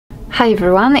Hi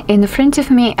everyone, in front of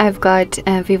me I've got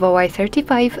VIVO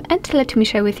Y35 and let me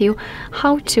share with you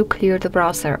how to clear the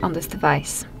browser on this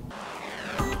device.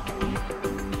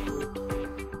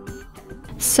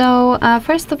 So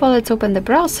first of all, let's open the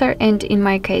browser, and in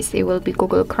my case it will be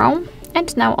Google Chrome.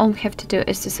 And now all we have to do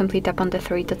is to simply tap on the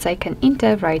three dots icon in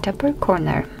the right upper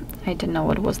corner. I don't know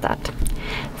what was that.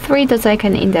 Three dots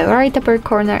icon in the right upper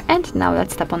corner, and now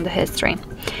let's tap on the history.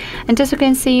 And as you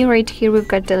can see right here, we've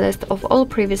got the list of all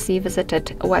previously visited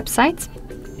websites.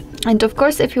 And of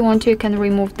course, if you want to, you can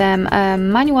remove them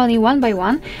manually one by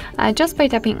one, just by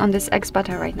tapping on this X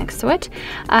button right next to it.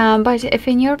 But if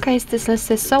in your case this list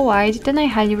is so wide, then I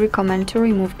highly recommend to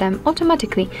remove them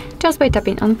automatically, just by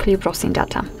tapping on Clear Browsing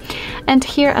Data. And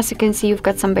here, as you can see, you've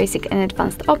got some basic and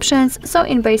advanced options. So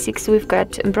in basics, we've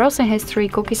got browser history,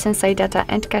 cookies and site data,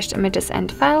 and cached images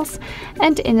and files.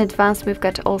 And in advanced, we've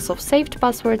got also saved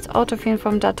passwords, autofill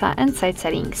from data, and site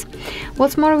settings.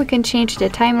 What's more, we can change the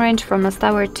time range from last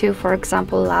hour to, for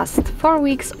example, last 4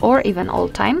 weeks or even all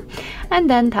time, and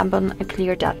then tap on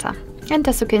clear data. And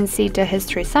as you can see, the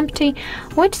history is empty,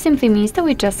 which simply means that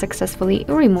we just successfully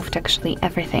removed actually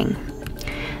everything.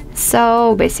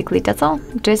 So basically that's all.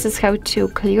 This is how to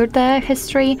clear the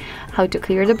history, how to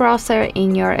clear the browser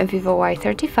in your VIVO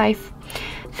Y35.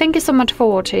 Thank you so much for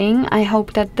watching. I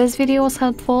hope that this video was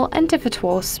helpful, and if it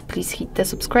was, please hit the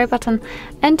subscribe button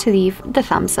and leave the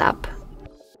thumbs up.